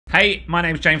Hey, my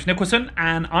name's James Nicholson,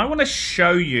 and I want to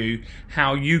show you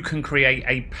how you can create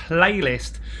a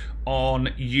playlist on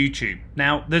YouTube.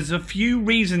 Now, there's a few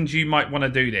reasons you might want to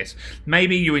do this.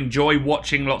 Maybe you enjoy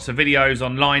watching lots of videos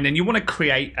online and you want to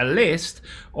create a list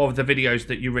of the videos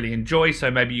that you really enjoy, so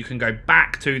maybe you can go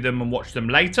back to them and watch them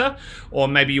later, or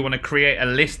maybe you want to create a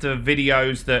list of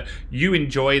videos that you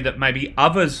enjoy that maybe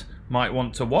others might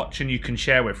want to watch and you can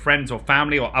share with friends or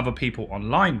family or other people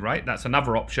online, right? That's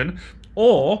another option.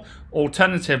 Or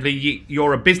alternatively,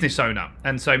 you're a business owner,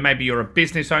 and so maybe you're a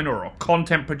business owner or a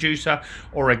content producer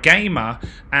or a gamer,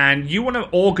 and you want to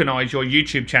organize your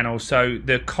YouTube channel so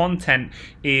the content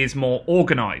is more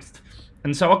organized.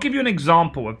 And so I'll give you an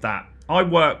example of that. I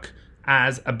work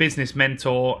as a business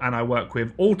mentor, and I work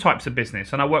with all types of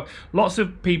business, and I work lots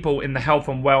of people in the health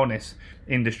and wellness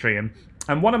industry, and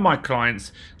one of my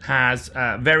clients has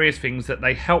various things that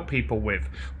they help people with,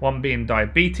 one being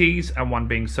diabetes and one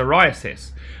being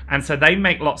psoriasis. And so they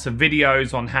make lots of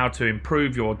videos on how to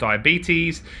improve your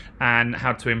diabetes and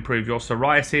how to improve your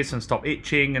psoriasis and stop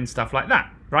itching and stuff like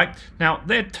that. Right? Now,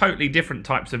 they're totally different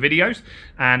types of videos,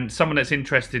 and someone that's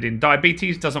interested in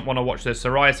diabetes doesn't want to watch the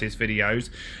psoriasis videos.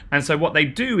 And so what they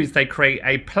do is they create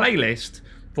a playlist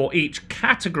for each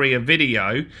category of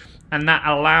video, and that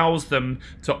allows them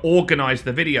to organize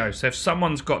the video. So if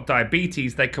someone's got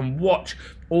diabetes, they can watch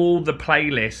all the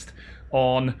playlist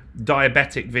on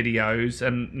diabetic videos,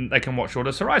 and they can watch all the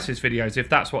psoriasis videos if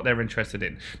that's what they're interested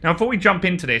in. Now, before we jump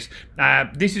into this,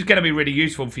 this is going to be really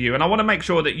useful for you, and I want to make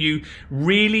sure that you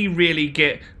really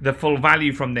get the full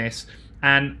value from this.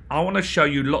 And I want to show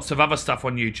you lots of other stuff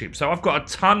on YouTube. So I've got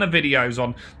a ton of videos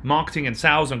on marketing and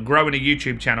sales and growing a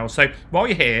YouTube channel. So while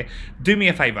you're here, do me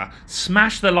a favor,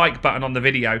 smash the like button on the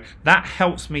video. That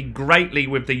helps me greatly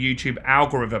with the YouTube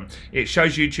algorithm. It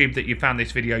shows YouTube that you found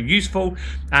this video useful,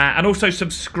 and also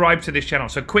subscribe to this channel.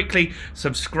 So quickly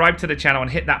subscribe to the channel and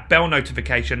hit that bell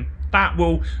notification. That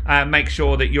will make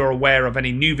sure that you're aware of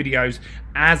any new videos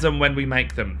as and when we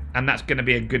make them. And that's going to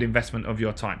be a good investment of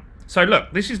your time. So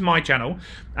look, this is my channel,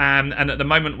 and at the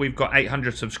moment we've got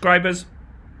 800 subscribers,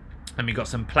 and we've got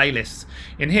some playlists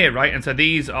in here, right? And so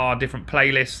these are different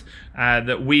playlists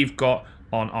that we've got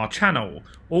on our channel.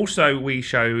 Also, we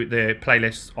show the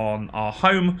playlists on our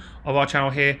home of our channel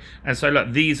here. And so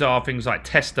look, these are things like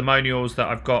testimonials that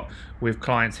I've got with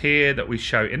clients here that we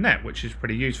show in there, which is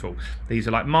pretty useful. These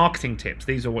are like marketing tips.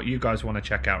 These are what you guys want to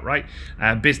check out, right?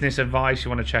 Business advice, you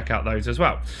want to check out those as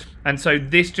well. And so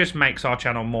this just makes our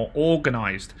channel more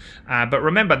organized. But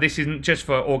remember, this isn't just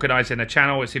for organizing a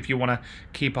channel, it's if you want to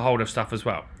keep a hold of stuff as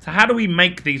well. So how do we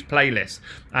make these playlists,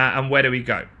 and where do we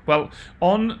go? Well,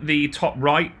 on the top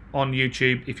right on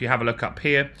YouTube, if you have a look up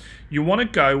here, you want to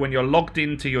go when you're logged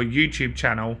into your YouTube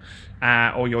channel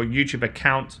or your YouTube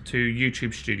account to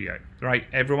YouTube Studio, right?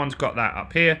 Everyone's got that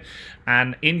up here.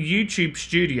 And in YouTube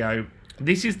Studio,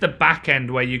 this is the back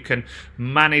end where you can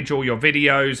manage all your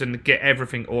videos and get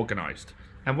everything organized.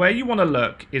 And where you want to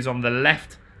look is on the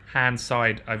left hand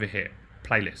side over here,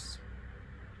 playlists.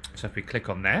 So if we click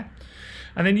on there,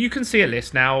 and then you can see a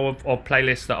list now of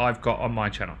playlists that I've got on my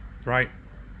channel, right?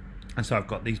 And so I've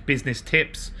got these business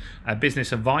tips,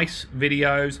 business advice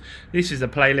videos. This is a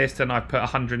playlist, and I've put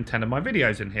 110 of my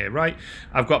videos in here, right?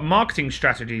 I've got marketing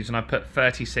strategies, and I put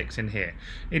 36 in here.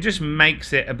 It just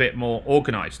makes it a bit more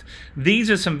organized. These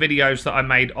are some videos that I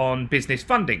made on business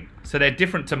funding. So they're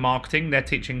different to marketing. They're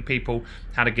teaching people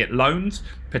how to get loans,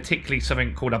 particularly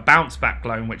something called a bounce back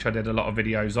loan, which I did a lot of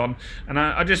videos on. And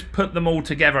I just put them all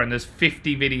together, and there's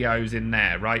 50 videos in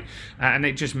there, right? And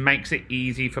it just makes it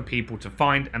easy for people to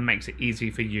find and makes it easy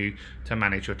for you to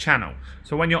manage your channel.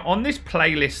 So when you're on this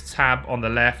playlist tab on the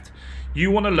left,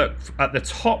 you want to look at the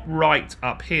top right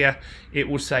up here. It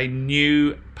will say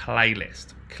new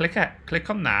playlist. Click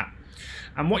on that.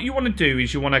 And what you want to do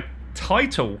is you want to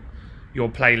title your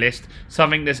playlist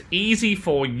something that's easy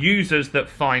for users that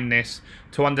find this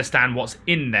to understand what's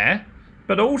in there,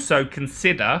 but also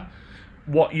consider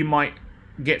what you might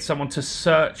get someone to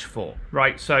search for,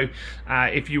 right? So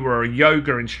if you were a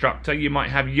yoga instructor, you might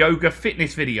have yoga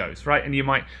fitness videos, right? And you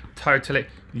might title it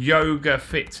yoga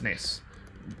fitness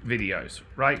videos,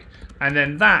 right? And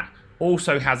then that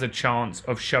also has a chance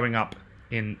of showing up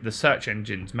in the search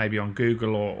engines, maybe on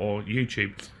Google or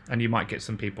YouTube, and you might get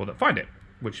some people that find it,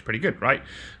 which is pretty good, right?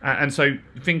 And so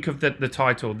think of the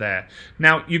title there.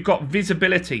 Now, you've got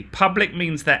visibility. Public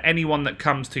means that anyone that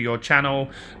comes to your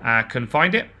channel can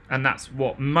find it, and that's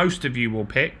what most of you will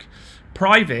pick.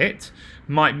 Private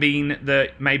might mean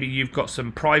that maybe you've got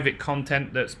some private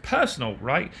content that's personal,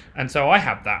 right? And so I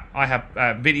have that. I have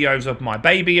videos of my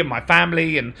baby and my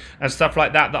family and stuff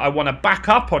like that that I want to back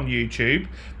up on YouTube,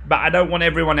 but I don't want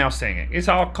everyone else seeing it. It's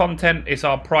our content, it's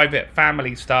our private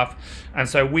family stuff, and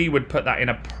so we would put that in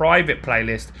a private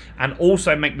playlist and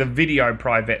also make the video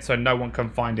private so no one can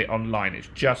find it online. It's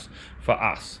just for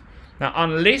us. Now,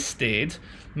 unlisted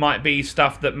might be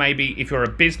stuff that maybe if you're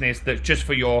a business that's just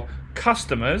for your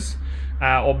customers,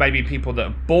 or maybe people that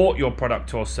have bought your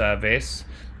product or service,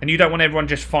 and you don't want everyone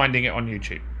just finding it on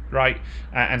YouTube, right?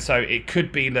 And so it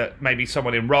could be that maybe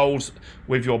someone enrolls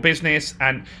with your business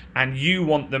and you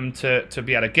want them to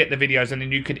be able to get the videos, and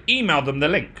then you could email them the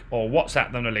link or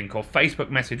WhatsApp them the link or Facebook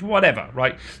message, whatever,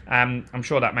 right? I'm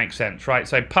sure that makes sense, right?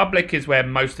 So public is where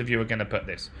most of you are going to put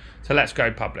this. So let's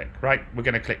go public, right? We're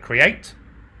going to click create,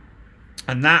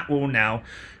 and that will now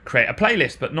create a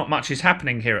playlist, but not much is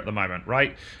happening here at the moment,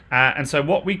 right? And so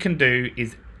what we can do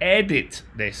is edit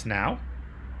this now.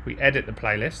 We edit the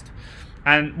playlist.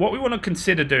 And what we want to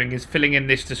consider doing is filling in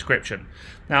this description.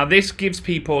 Now, this gives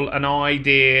people an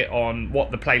idea on what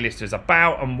the playlist is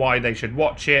about and why they should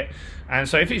watch it. And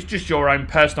so if it's just your own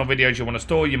personal videos you want to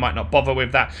store, you might not bother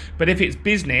with that. But if it's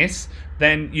business,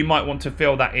 then you might want to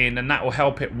fill that in, and that will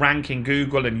help it rank in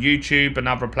Google and YouTube and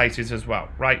other places as well,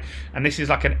 right? And this is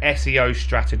like an SEO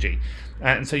strategy.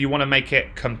 And so you want to make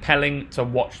it compelling to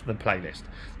watch the playlist.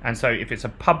 And so if it's a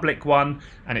public one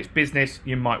and it's business,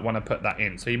 you might want to put that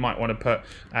in. So you might want to put,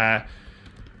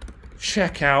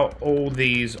 check out all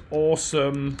these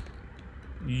awesome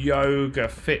yoga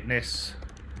fitness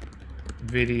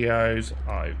videos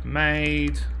I've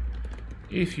made.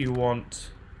 If you want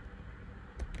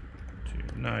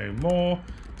to know more,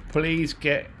 please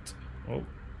get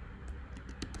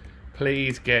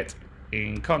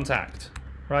in contact.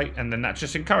 Right, and then that's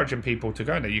just encouraging people to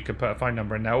go in there. You can put a phone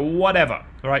number in there or whatever,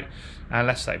 right? And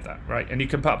let's save that, right? And you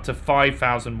can put up to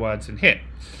 5,000 words in here.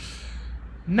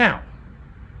 Now,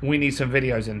 we need some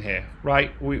videos in here,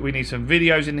 right? We need some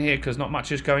videos in here because not much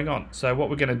is going on. So what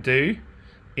we're going to do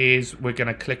is we're going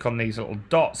to click on these little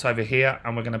dots over here,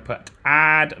 and we're going to put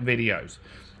add videos.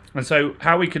 And so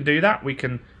how we can do that, we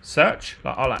can search,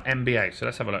 like MBA. So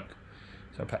let's have a look.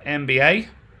 So I put MBA,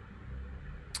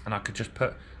 and I could just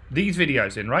put these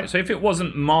videos in, right? So if it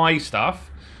wasn't my stuff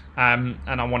and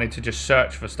I wanted to just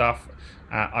search for stuff,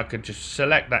 I could just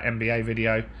select that MBA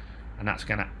video, and that's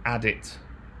going to add it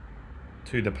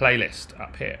to the playlist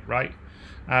up here, right?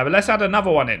 But let's add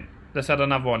another one in. Let's add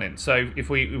another one in. So if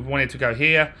we wanted to go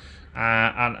here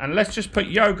and let's just put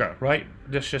yoga, right?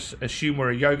 Let's just assume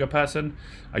we're a yoga person,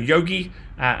 a yogi,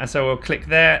 and so we'll click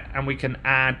there and we can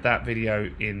add that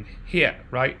video in here,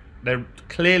 right? They're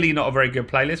clearly not a very good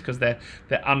playlist because they're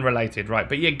unrelated, right?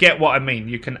 But you get what I mean.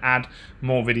 You can add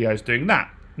more videos doing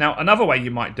that. Now, another way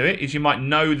you might do it is you might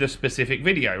know the specific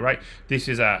video, right? This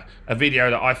is a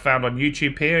video that I found on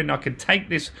YouTube here, and I can take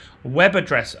this web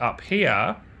address up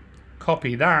here,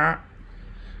 copy that,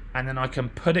 and then I can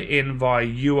put it in via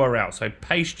URL. So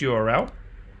paste URL.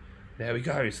 There we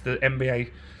go. It's the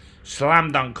NBA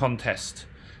Slam Dunk Contest.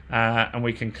 And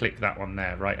we can click that one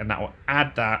there, right? And that will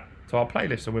add that to our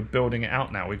playlist. So we're building it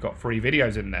out now. We've got 3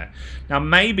 videos in there. Now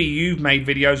maybe you've made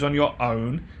videos on your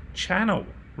own channel,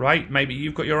 right? Maybe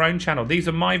you've got your own channel. These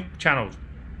are my channels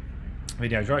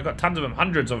videos, right? I've got tons of them,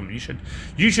 hundreds of them.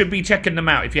 You should be checking them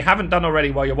out. If you haven't done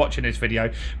already while you're watching this video,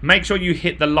 make sure you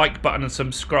hit the like button and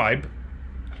subscribe.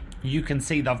 You can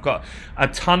see that I've got a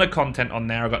ton of content on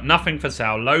there. I've got nothing for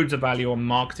sale, loads of value on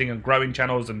marketing and growing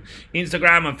channels and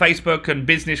Instagram and Facebook and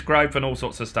business growth and all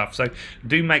sorts of stuff. So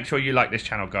do make sure you like this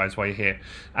channel, guys, while you're here.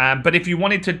 But if you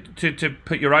wanted to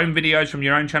put your own videos from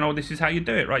your own channel, this is how you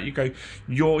do it, right? You go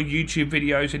your YouTube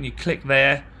videos and you click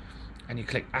there and you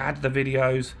click add the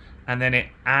videos, and then it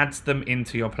adds them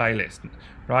into your playlist,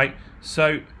 right?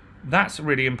 So that's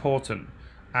really important.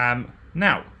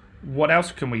 Now, what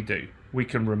else can we do? We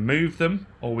can remove them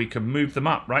or we can move them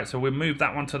up, right? So we'll move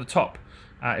that one to the top.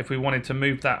 If we wanted to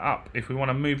move that up, if we want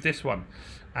to move this one,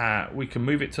 we can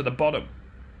move it to the bottom,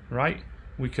 right?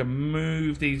 We can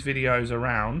move these videos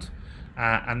around,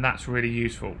 and that's really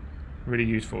useful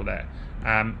there.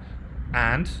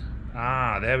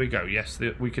 There we go. Yes,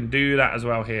 we can do that as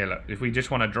well here. Look, if we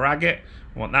just want to drag it,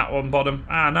 I want that on bottom.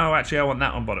 No, actually I want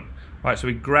that on bottom. Right, so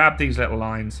we grab these little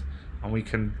lines and we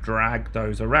can drag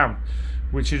those around,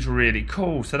 which is really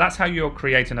cool. So that's how you're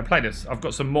creating a playlist. I've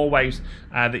got some more ways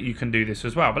that you can do this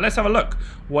as well. But let's have a look.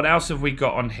 What else have we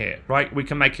got on here, right? We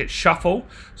can make it shuffle,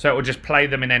 so it will just play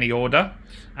them in any order.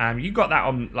 You got that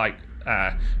on like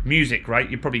music, right?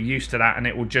 You're probably used to that, and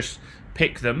it will just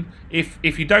pick them. If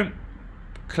you don't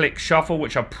click shuffle,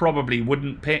 which I probably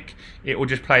wouldn't pick, it will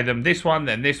just play them this one,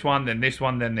 then this one, then this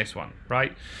one, then this one,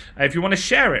 right? If you want to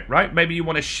share it, right? Maybe you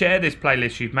want to share this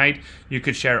playlist you've made. You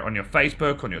could share it on your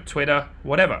Facebook, on your Twitter,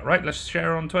 whatever, right? Let's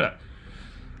share it on Twitter.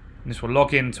 And this will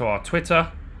log into our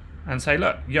Twitter and say,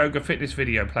 look, yoga fitness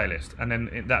video playlist. And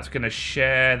then that's going to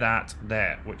share that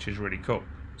there, which is really cool.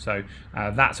 So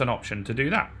that's an option to do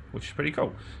that, which is pretty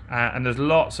cool. And there's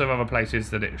lots of other places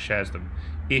that it shares them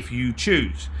if you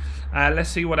choose. Let's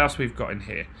see what else we've got in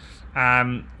here.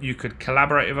 You could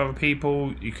collaborate with other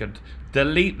people. You could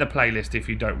delete the playlist if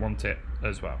you don't want it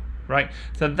as well, right?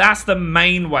 So that's the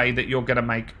main way that you're going to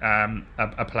make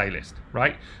a playlist,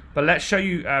 right? But let's show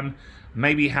you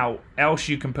maybe how else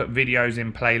you can put videos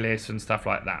in playlists and stuff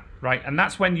like that, right? And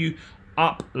that's when you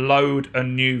upload a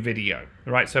new video,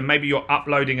 right? So maybe you're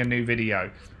uploading a new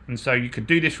video, and so you could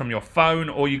do this from your phone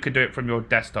or you could do it from your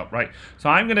desktop, right? So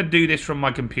I'm going to do this from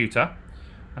my computer,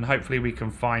 and hopefully we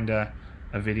can find a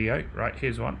video. Right,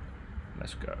 here's one.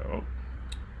 Let's go.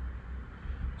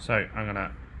 So I'm going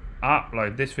to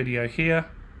upload this video here.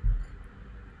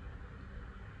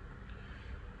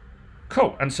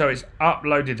 Cool, and so it's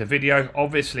uploaded the video.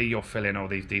 Obviously you'll fill in all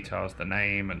these details, the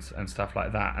name and stuff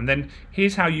like that. And then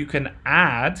here's how you can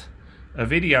add a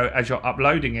video as you're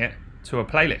uploading it to a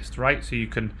playlist, right? So you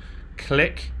can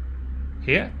click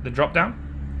here, the drop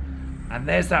down, and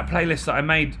there's that playlist that I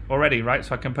made already, right?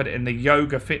 So I can put it in the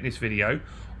yoga fitness video.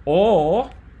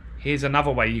 Or here's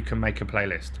another way you can make a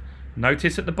playlist.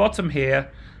 Notice at the bottom here,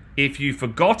 if you've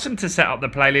forgotten to set up the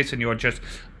playlist and you're just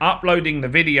uploading the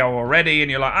video already and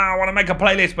you're like, I want to make a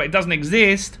playlist but it doesn't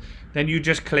exist, then you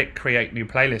just click create new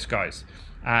playlist, guys.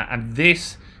 And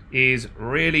this is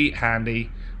really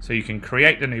handy. So you can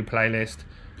create the new playlist,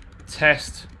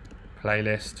 test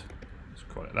playlist, let's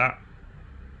call it that.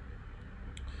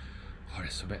 Oh,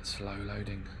 it's a bit slow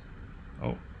loading.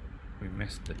 Oh, we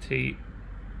missed the T.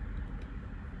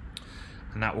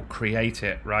 And that will create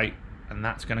it, right? And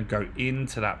that's going to go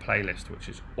into that playlist, which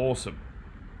is awesome.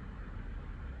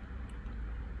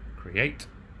 Create.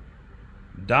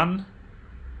 Done.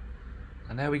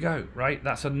 And there we go, right?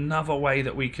 That's another way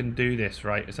that we can do this,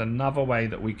 right? It's another way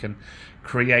that we can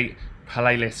create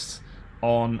playlists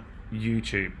on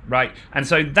YouTube, right? And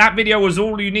so that video was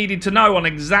all you needed to know on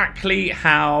exactly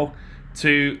how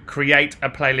to create a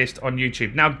playlist on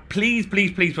YouTube. Now, please,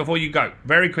 please, please, before you go,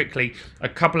 very quickly, a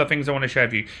couple of things I want to share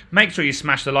with you. Make sure you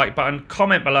smash the like button,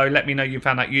 comment below, let me know you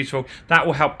found that useful. That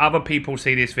will help other people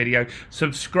see this video.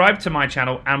 Subscribe to my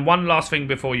channel, and one last thing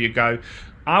before you go,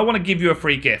 I want to give you a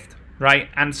free gift, right?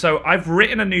 And so I've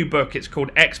written a new book. It's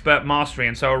called Expert Mastery,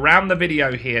 and so around the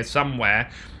video here somewhere,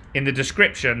 in the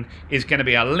description is going to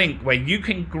be a link where you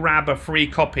can grab a free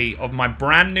copy of my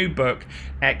brand new book,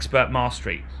 Expert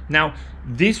Mastery. Now,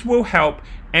 this will help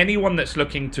anyone that's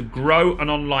looking to grow an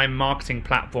online marketing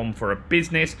platform for a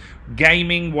business,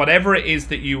 gaming, whatever it is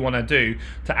that you want to do,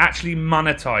 to actually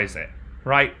monetize it.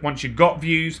 Right? Once you've got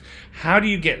views, how do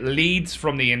you get leads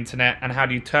from the internet and how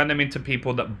do you turn them into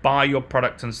people that buy your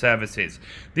products and services?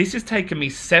 This has taken me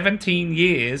 17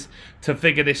 years to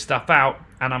figure this stuff out,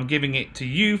 and I'm giving it to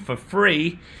you for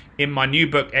free in my new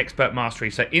book, Expert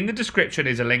Mastery. So in the description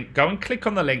is a link. Go and click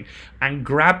on the link and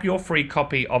grab your free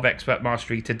copy of Expert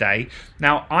Mastery today.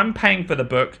 Now, I'm paying for the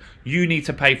book. You need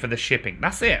to pay for the shipping.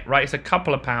 That's it, right? It's a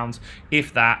couple of pounds,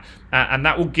 if that, and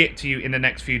that will get to you in the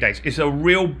next few days. It's a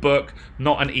real book,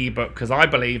 not an ebook, because I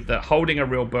believe that holding a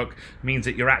real book means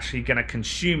that you're actually going to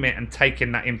consume it and take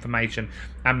in that information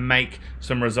and make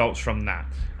some results from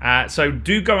that. So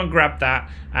do go and grab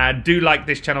that. Do like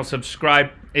this channel, subscribe.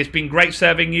 It's been great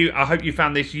serving you. I hope you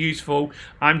found this useful.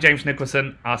 I'm James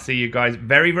Nicholson. I'll see you guys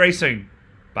very, very soon.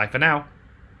 Bye for now.